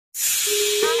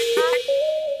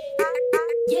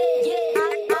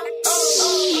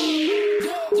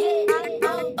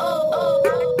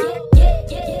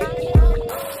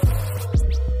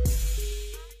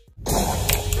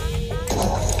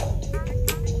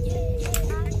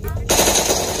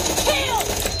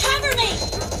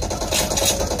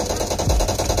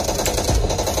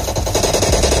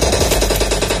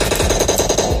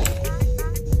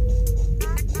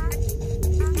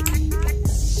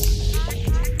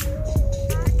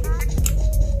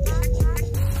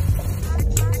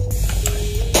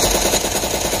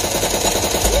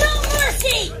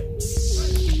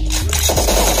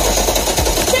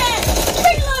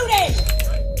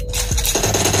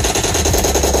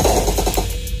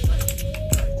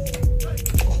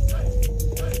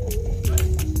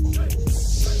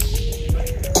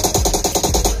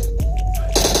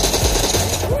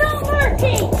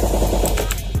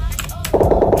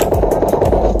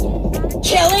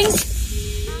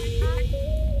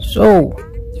So,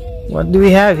 what do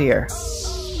we have here?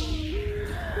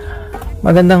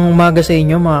 Magandang umaga sa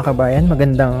inyo mga kabayan,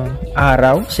 magandang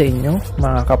araw sa inyo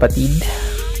mga kapatid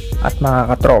at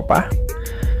mga katropa.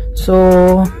 So,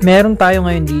 meron tayo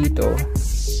ngayon dito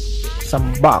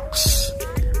some box.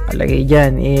 Alagay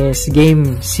dyan is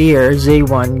Gamesir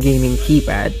Z1 gaming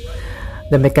keypad,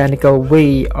 the mechanical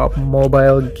way of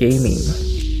mobile gaming.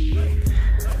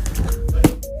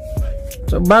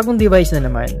 So, bagong device na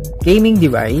naman, gaming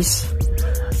device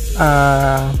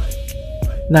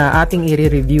na ating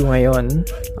i-review ngayon.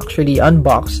 Actually,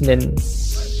 unbox, then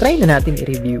try na natin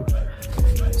i-review.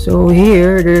 So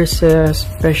here, there's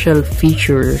special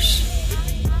features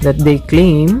that they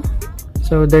claim.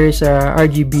 So there's a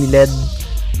RGB LED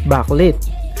backlit,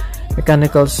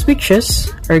 mechanical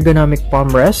switches, ergonomic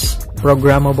palm rest,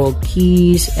 programmable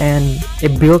keys, and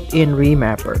a built-in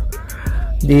remapper.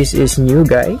 This is new,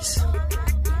 guys.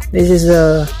 This is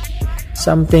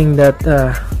something that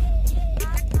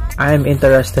I'm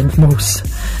interested most,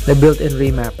 the built-in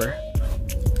remapper.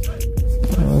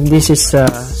 This is a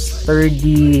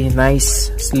sturdy,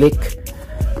 nice, slick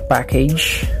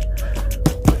package.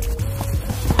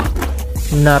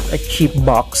 Not a cheap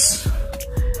box.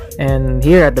 And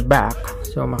here at the back,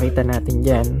 so makita natin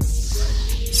dyan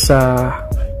sa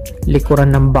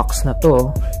likuran ng box na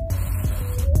to,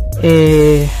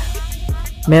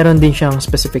 meron din siyang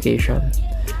specification.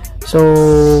 So,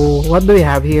 what do we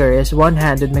have here is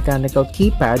one-handed mechanical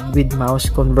keypad with mouse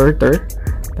converter.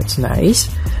 That's nice.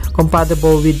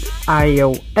 Compatible with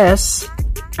iOS,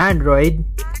 Android,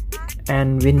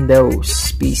 and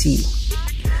Windows PC.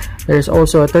 There's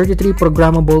also a 33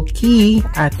 programmable key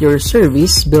at your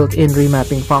service, built-in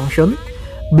remapping function,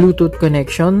 Bluetooth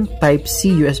connection,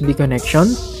 Type-C USB connection.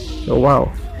 So,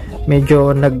 wow.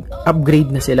 Medyo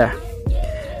nag-upgrade na sila.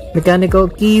 Mechanical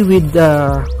key with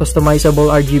customizable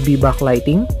RGB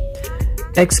backlighting,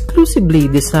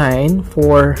 exclusively designed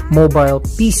for mobile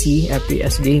PC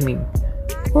FPS gaming.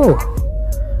 Oh,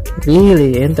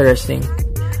 really interesting.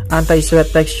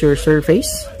 Anti-sweat texture surface,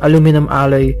 aluminum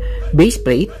alloy base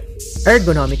plate,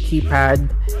 ergonomic keypad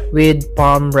with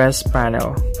palm rest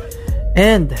panel,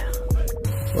 and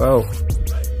wow,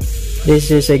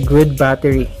 this is a good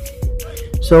battery.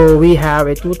 So we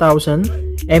have a 2000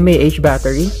 mAh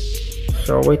battery,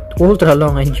 so with ultra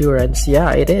long endurance.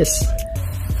 Yeah, it is.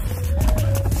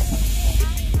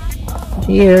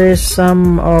 Here is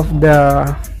some of the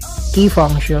key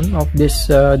function of this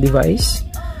device.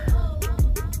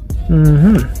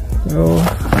 So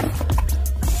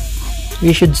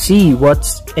we should see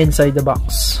what's inside the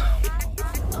box.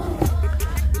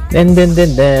 Then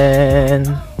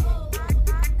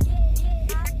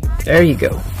there you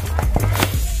go.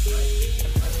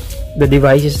 The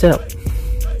device itself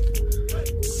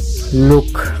look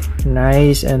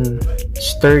nice and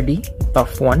sturdy,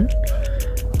 tough one.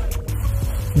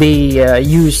 They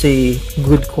use a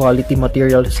good quality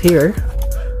materials here.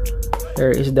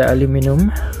 There is the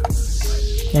aluminum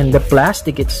and the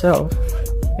plastic itself.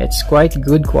 It's quite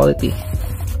good quality.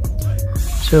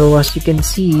 So as you can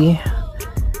see,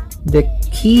 the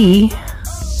key,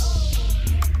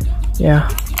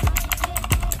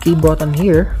 key button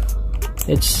here,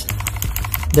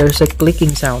 there's a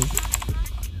clicking sound.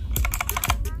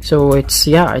 So it's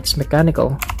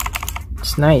mechanical.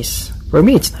 It's nice. For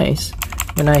me, it's nice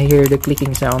when I hear the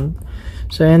clicking sound.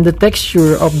 So, and the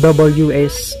texture of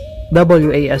WASD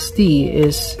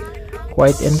is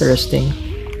quite interesting.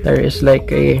 There is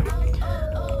like a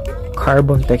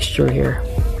carbon texture here.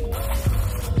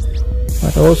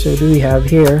 What also do we have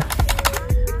here?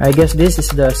 I guess this is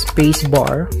the space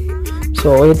bar.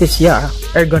 So it is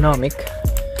ergonomic.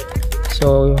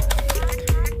 So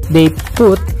they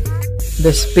put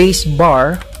the space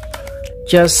bar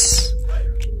just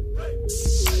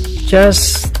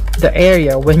the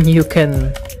area when you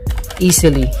can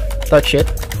easily touch it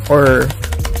or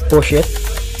push it.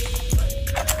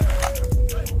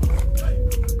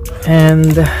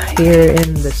 And here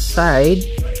in the side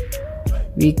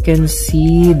we can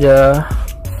see the,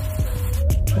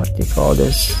 what do you call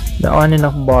this, the on and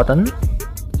off button.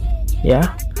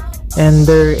 And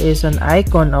there is an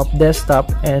icon of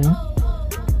desktop and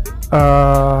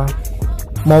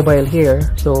mobile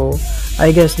here. So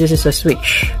I guess this is a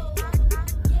switch,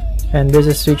 and this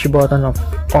is a switch button of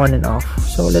on and off.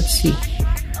 So let's see.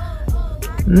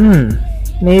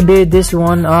 Maybe this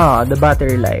one, the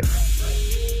battery life.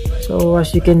 So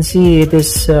as you can see, it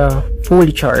is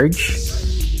fully charged,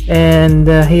 and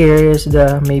here is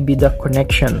maybe the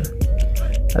connection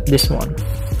at this one.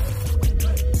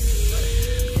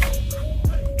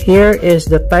 Here is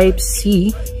the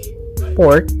Type-C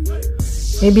port,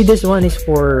 Maybe this one is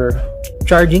for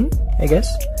charging, I guess.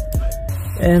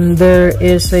 And there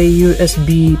is a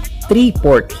USB 3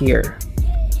 port here.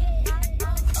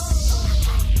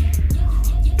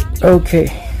 Okay.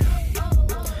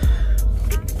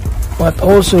 What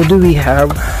also do we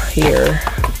have here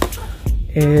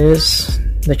is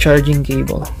the charging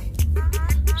cable.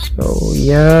 So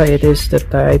yeah, it is the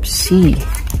Type C.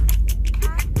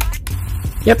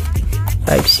 Yep,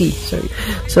 Type C. Sorry.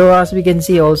 So as we can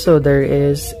see, also there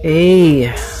is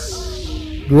a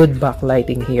good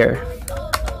backlighting here.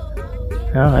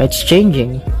 It's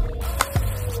changing,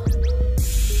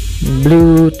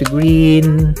 blue to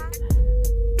green.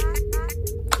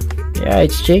 Yeah,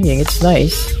 it's changing. It's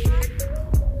nice.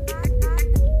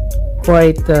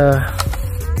 Quite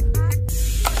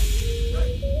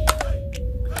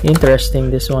interesting,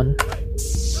 this one.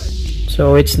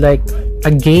 So it's like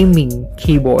a gaming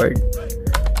keyboard.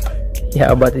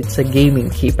 Yeah, but it's a gaming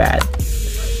keypad.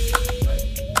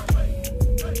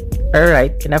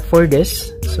 Alright, enough for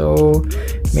this. So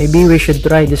maybe we should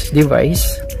try this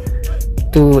device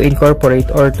to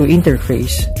incorporate or to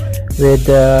interface with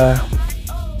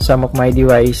some of my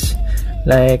device,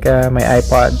 like my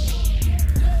iPod.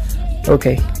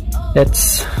 Okay,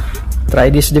 let's try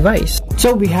this device.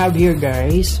 So we have here,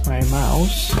 guys, my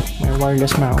mouse, my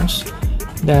wireless mouse,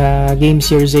 the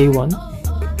Gamesir Z1,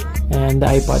 and the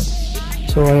iPod.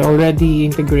 So I already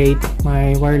integrate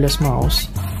my wireless mouse.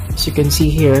 As you can see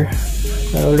here,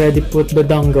 I already put the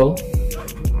dongle,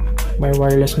 my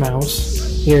wireless mouse,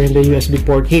 here in the USB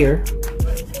port here,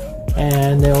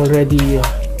 and I already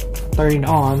turn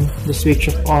on the switch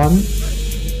of on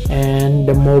and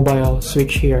the mobile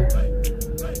switch here.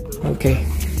 Okay.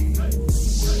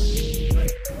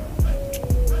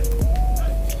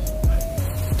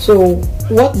 So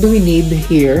what do we need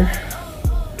here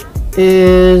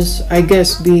is, I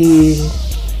guess,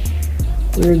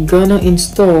 we're gonna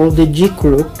install the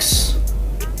G-Crux,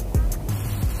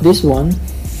 this one,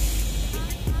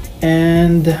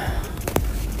 and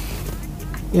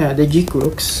yeah, the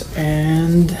G-Crux,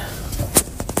 and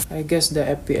I guess the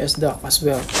FPS dock as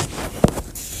well.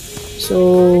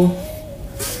 So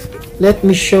let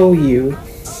me show you.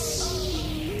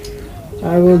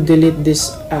 I will delete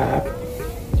this app.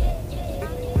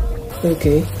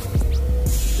 Okay,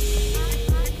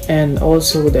 and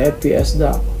also the FPS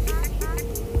dock.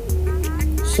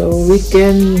 So we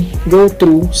can go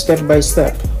through step by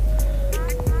step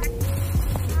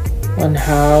on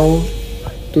how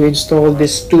to install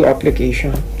these two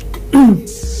applications.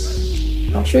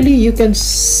 Actually, you can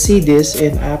see this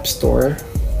in App Store.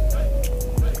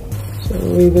 So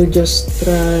we will just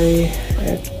try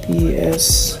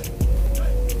FPS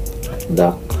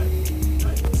dock.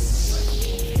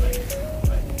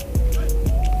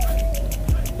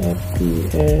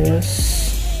 FPS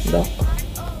dock.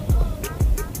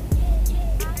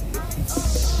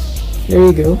 There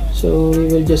you go. So we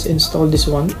will just install this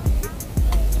one,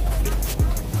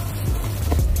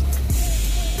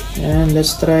 and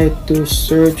let's try to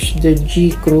search the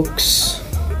G-Crux.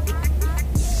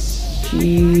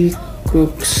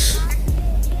 G-Crux.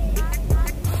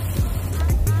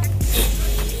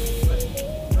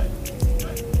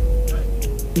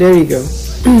 There you go.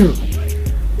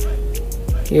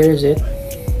 Here is it,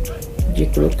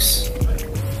 G-Crux.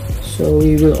 So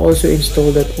we will also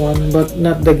install that one, but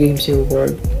not the Gamesir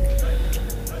board.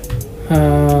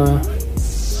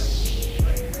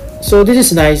 So this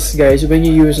is nice, guys, when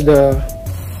you use the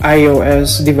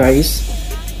iOS device.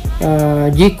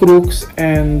 G-Crux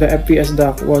and the FPS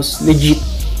dock was legit.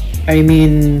 I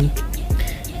mean,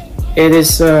 it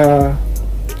is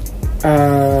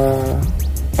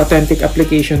authentic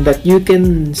application that you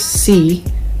can see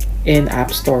in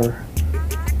App Store.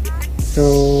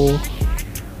 So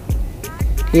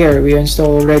here we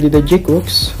install already the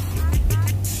G-Crux.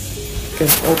 You can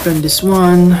open this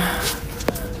one,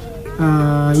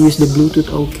 use the Bluetooth.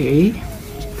 Okay,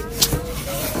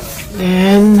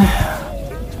 then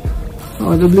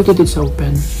the Bluetooth is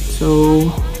open.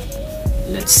 So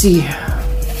let's see.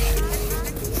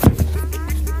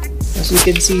 As you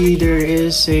can see, there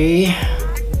is the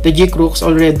G-Crux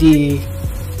already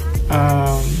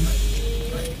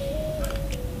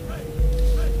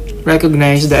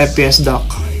recognize the FPS dock,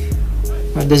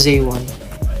 the Z1.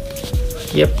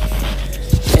 Yep.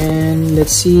 And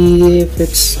let's see if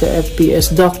it's the FPS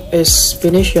dock is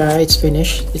finished. Yeah, it's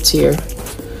finished. It's here.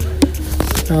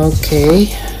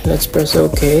 Okay, let's press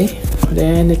OK.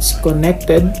 Then it's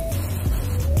connected.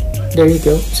 There you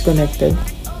go. It's connected.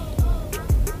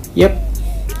 Yep.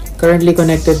 Currently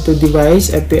connected to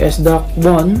device FPS dock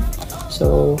 1.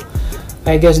 So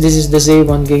I guess this is the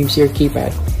Z1 Gamesir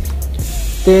keypad.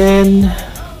 Then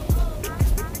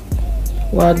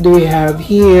What do we have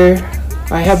here?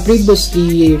 I have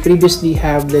previously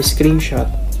have the screenshot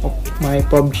of my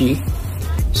Pubg,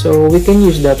 so we can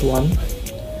use that one.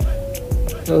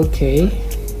 Okay,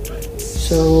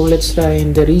 so let's try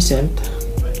in the recent,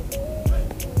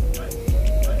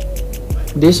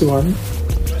 this one.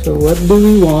 So what do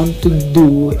we want to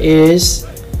do is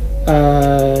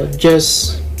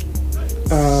just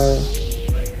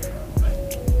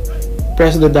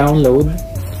press the download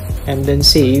and then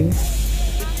save,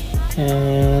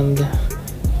 and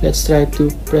let's try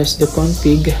to press the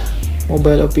config,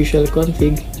 mobile official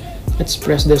config. Let's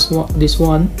press this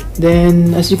one.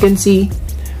 Then as you can see,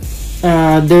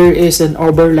 there is an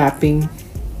overlapping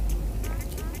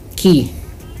key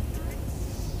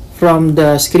from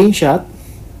the screenshot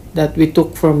that we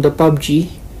took from the Pubg,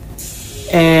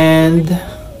 and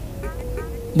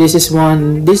this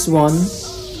one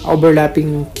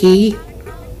overlapping key.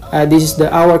 This is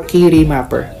our key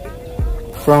remapper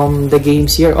from the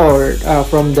Gamesir, or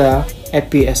from the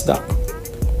FPS dock.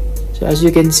 So as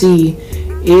you can see,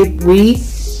 if we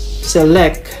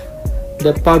select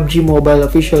the Pubg mobile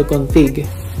official config,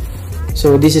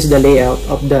 so this is the layout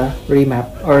of the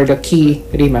remap, or the key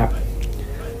remap.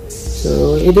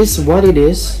 So it is what it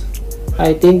is.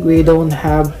 I think we don't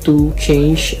have to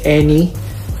change any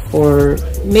or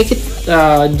make it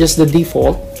just the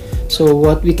default. So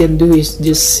what we can do is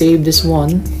just save this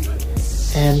one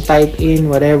and type in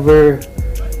whatever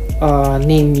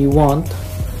name you want.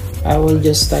 I will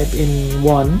just type in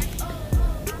 1,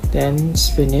 then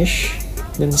finish,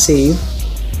 then save,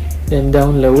 then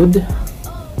download,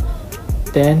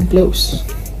 then close.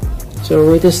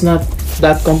 So it is not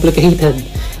that complicated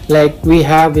like we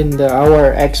have in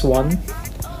our X1.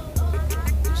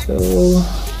 So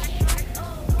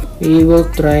we will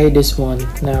try this one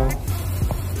now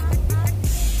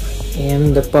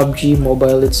in the Pubg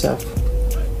mobile itself.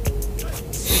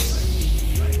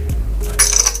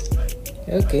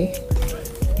 Okay,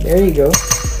 there you go.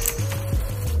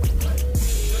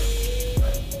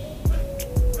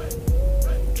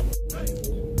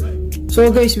 So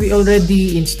guys, we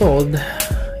already installed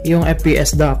yung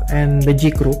FPS dock and the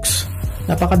G-Crooks.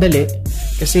 Napakadali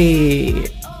kasi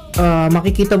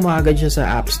makikita mo agad siya sa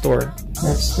App Store.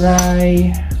 Let's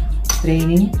try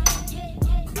training.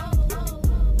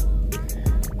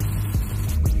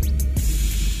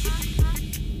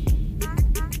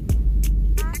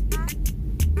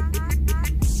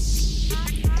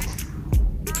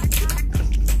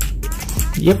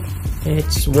 Yep,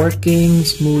 it's working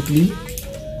smoothly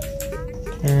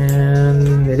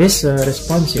and it is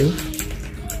responsive.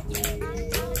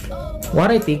 What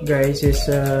I think, guys, is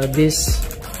this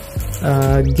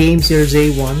Gamesir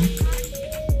Z1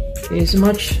 is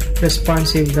much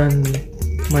responsive than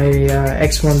my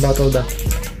X1 bottle duck.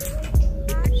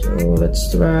 So let's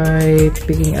try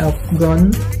picking up gun.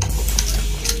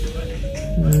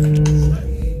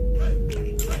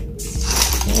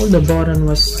 All the button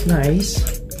was nice,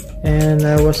 and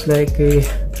I was like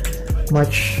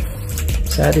much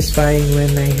satisfying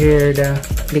when I hear the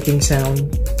clicking sound.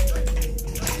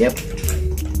 Yep,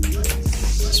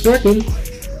 it's working.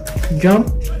 Jump,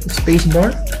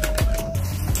 spacebar.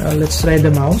 Let's try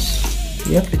the mouse.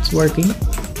 Yep, it's working.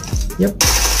 Yep,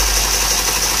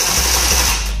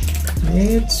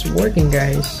 it's working,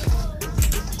 guys.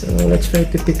 So let's try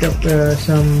to pick up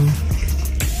some.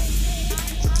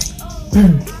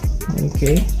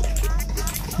 Okay,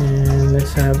 and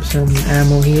let's have some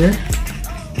ammo here.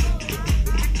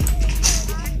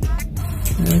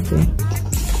 Okay,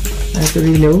 I have to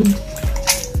reload.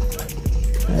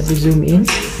 I have to zoom in.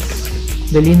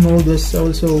 The lean mode was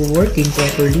also working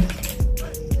properly.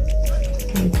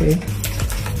 Okay.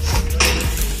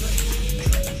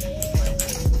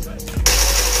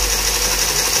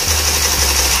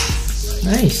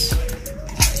 Nice.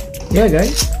 Yeah,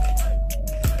 guys.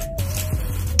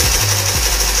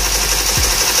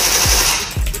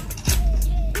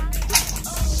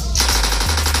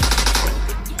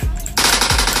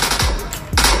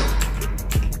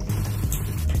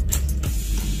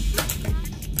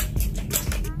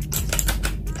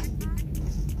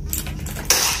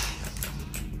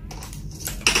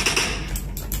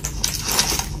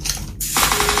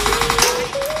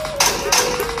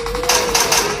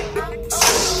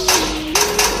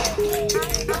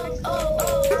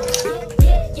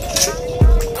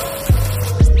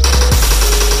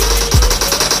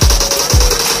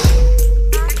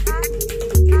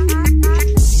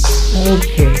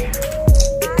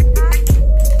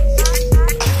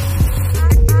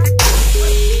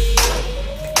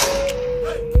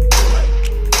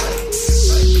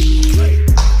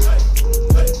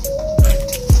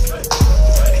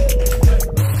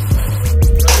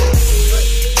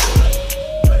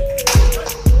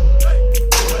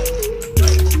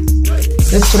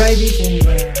 Let's try this in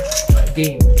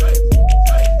game.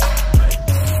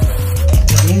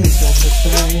 Game itself,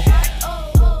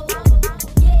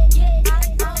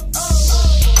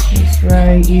 let's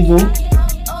try Evo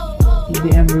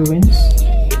EDM Ruins.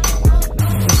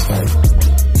 Let's start.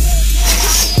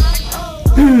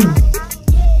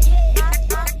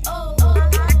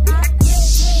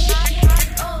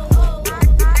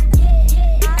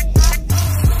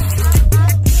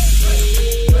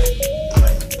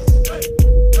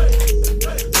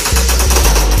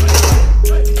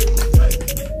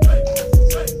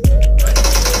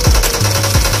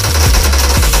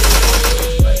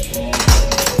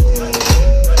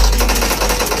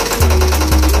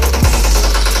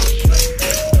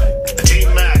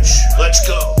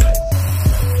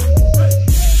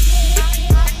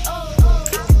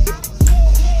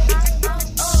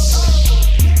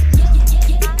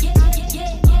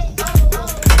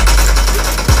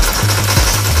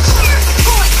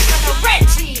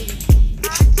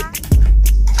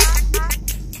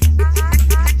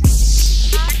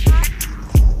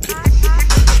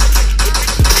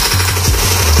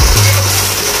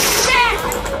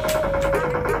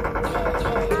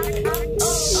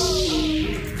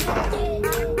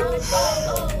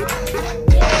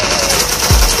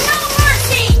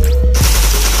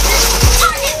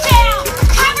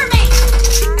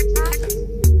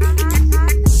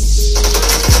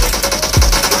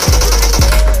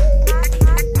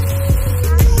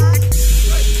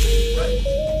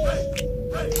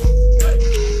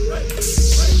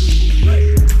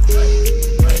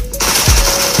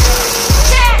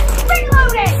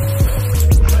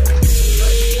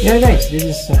 Yeah guys,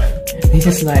 this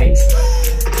is nice.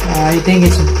 I think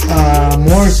it's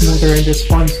more smoother and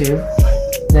responsive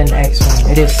than X1.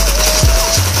 It is.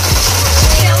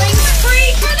 Killing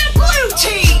spree for the blue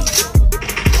team.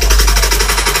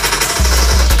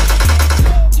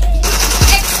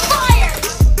 Expired.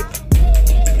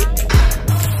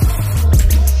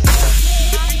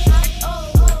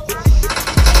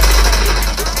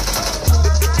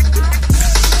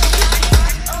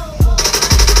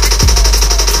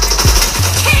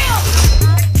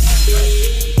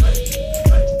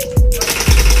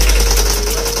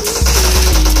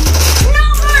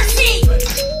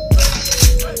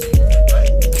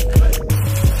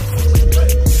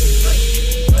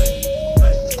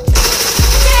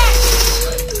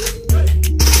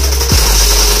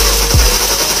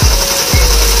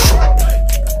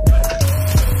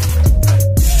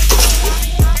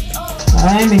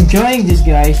 I'm enjoying this,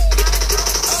 guys.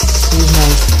 This is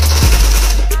nice.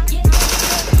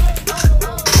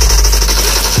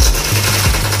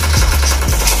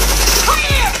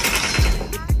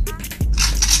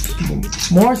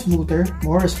 More smoother,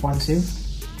 more responsive,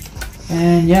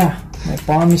 and yeah, my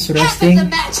palm is resting. The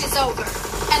match is over,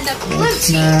 and the blue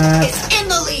team is in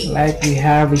the lead. Like we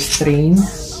have a strain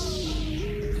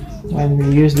when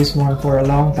we use this one for a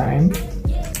long time,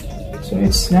 so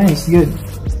it's nice, good.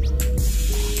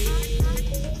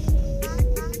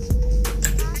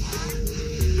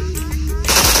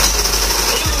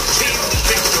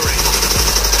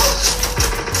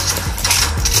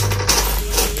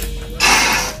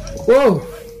 Whoa!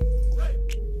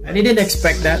 I didn't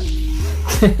expect that.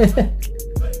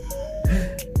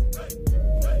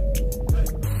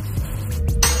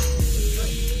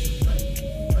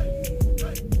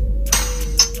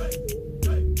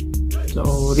 So,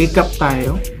 recap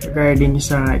tayo regarding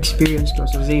sa experience ko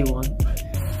sa Z1.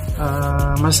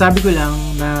 Masabi ko lang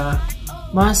na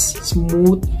mas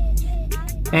smooth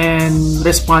and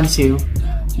responsive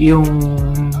yung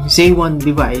Z1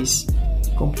 device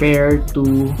compared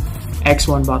to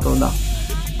X1 Battle Dock.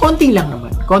 Konti lang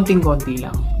naman. Konting-konti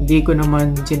lang. Hindi ko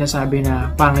naman sinasabi na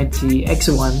pangit si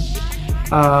X1.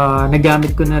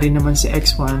 Nagamit ko na rin naman si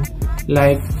X1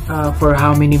 like for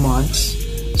how many months.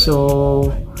 So,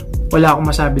 wala akong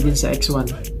masabi din sa X1.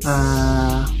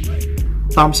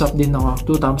 Thumbs up din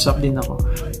ako. 2 thumbs up din ako.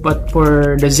 But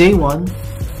for the Z1,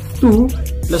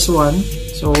 2 plus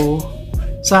 1. So,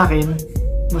 sa akin,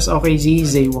 mas okay si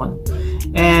Z1.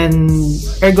 And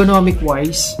ergonomic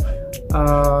wise,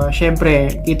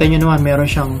 syempre kita nyo naman meron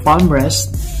siyang palm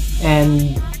rest,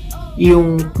 and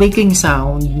yung clicking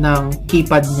sound ng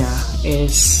keypad niya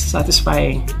is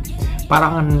satisfying,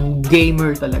 parang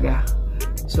gamer talaga.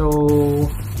 So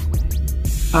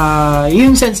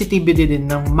yung sensitivity din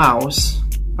ng mouse,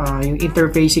 yung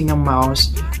interfacing ng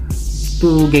mouse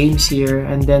to Gamesir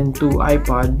and then to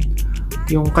iPod,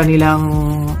 yung kanilang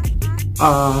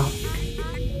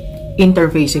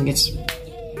interfacing, it's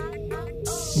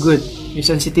good. Yung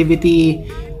sensitivity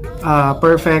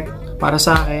perfect para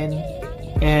sa akin,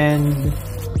 and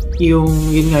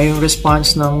yun nga yung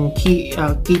response ng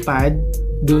keypad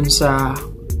dun sa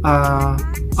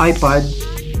iPad,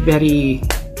 very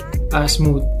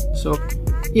smooth. So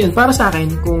yun, para sa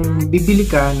akin, kung bibili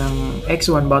ka ng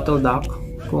X1 bottle dock,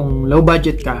 kung low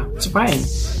budget ka, it's fine,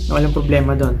 walang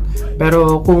problema doon.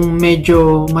 Pero kung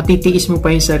medyo matitiis mo pa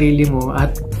yung sarili mo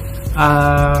at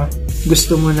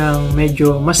gusto mo ng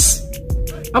medyo mas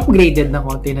upgraded na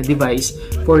konti na device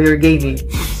for your gaming,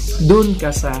 dun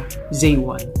ka sa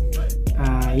Z1.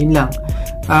 Yun lang.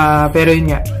 Pero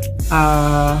yun nga,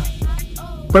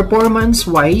 performance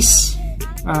wise,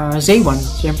 Z1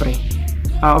 syempre,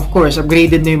 of course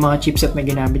upgraded na yung mga chipset na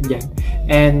ginamit dyan,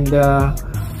 and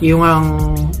yung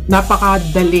ang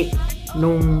napakadali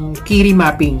nung key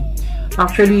remapping.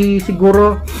 Actually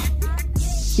siguro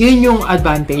yun yung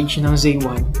advantage ng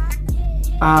Z1.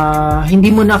 Hindi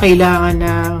mo na kailangan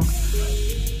ng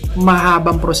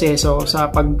mahabang proseso sa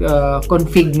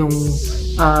pag-config nung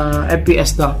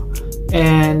FPS dock,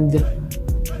 and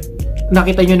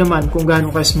nakita nyo naman kung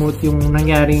gaano ka-smooth yung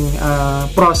nangyaring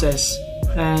process,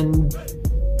 and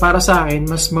para sa akin,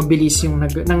 mas mabilis yung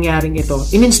nangyaring ito.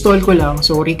 In-install ko lang,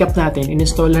 so recap natin,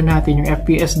 in-install lang natin yung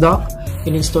FPS dock,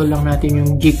 in-install lang natin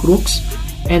yung G-Crooks,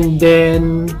 and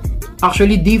then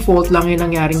actually default lang yung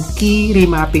nangyaring key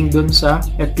remapping dun sa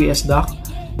FPS dock,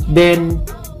 then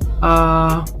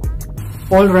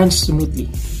all runs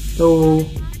smoothly. So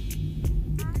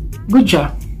good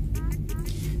siya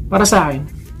para sa akin.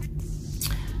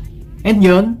 And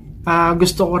yun,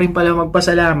 gusto ko rin pala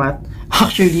magpasalamat.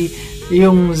 Actually,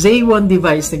 yung Z1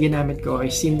 device na ginamit ko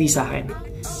is hindi sa akin.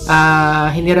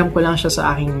 Hiniram ko lang siya sa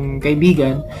aking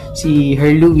kaibigan, si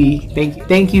Her Louie.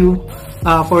 Thank you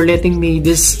for letting me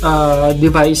this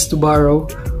device to borrow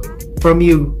from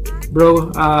you,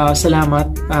 bro.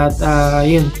 Salamat. At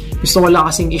yun, gusto ko lang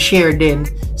kasing i-share din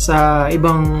sa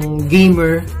ibang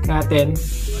gamer natin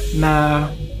na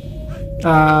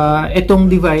itong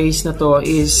device na to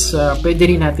is pwede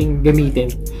rin nating gamitin,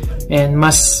 and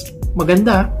mas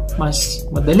maganda, mas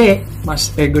madali, mas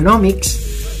ergonomics.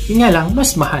 Yun nga lang,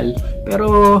 mas mahal.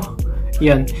 Pero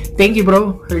yun, thank you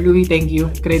bro, Her Louie, thank you,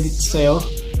 credits sa'yo.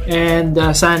 And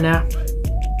sana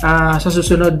sa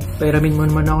susunod pairamin mo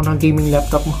naman ako ng gaming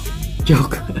laptop mo.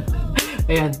 Joke.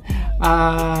 Ayan,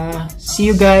 see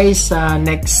you guys sa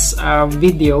next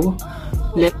video.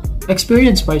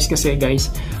 Experience wise kasi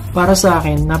guys, para sa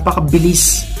akin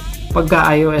napakabilis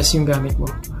pagka iOS yung gamit mo.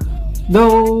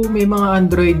 Though may mga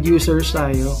Android users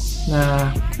tayo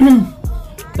na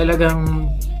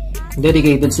talagang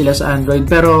dedicated sila sa Android,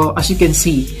 pero as you can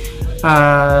see,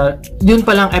 yun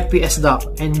palang FPS dock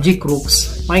and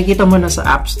G-Crooks makikita mo na sa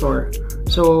App Store.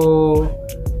 So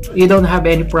you don't have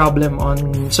any problem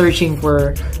on searching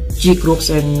for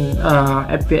G-Crooks and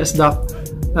FPS dock,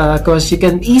 because you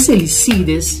can easily see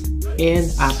this in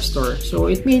App Store.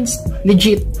 So it means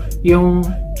legit yung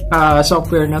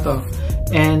software na to.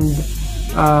 And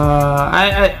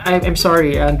I'm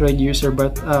sorry Android user,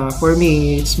 but for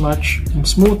me it's much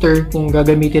smoother kung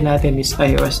gagamitin natin is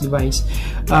iOS device.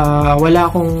 Wala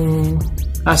akong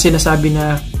sinasabi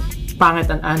na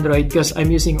pangit ang Android, because I'm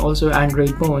using also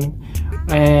Android phone,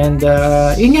 and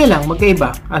yun nga lang,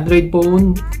 magkaiba. Android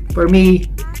phone for me,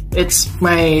 it's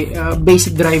my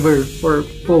basic driver for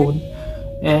phone,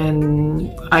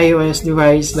 and iOS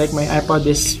device like my iPod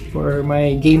is for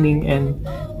my gaming and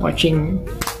watching.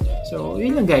 So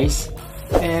yun lang guys,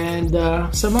 and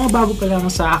sa mga bago pa lang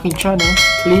sa aking channel,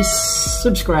 please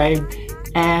subscribe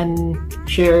and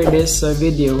share this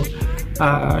video.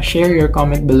 Share your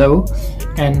comment below,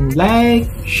 and like,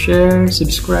 share,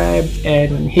 subscribe,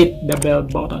 and hit the bell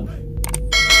button.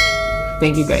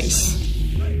 Thank you guys.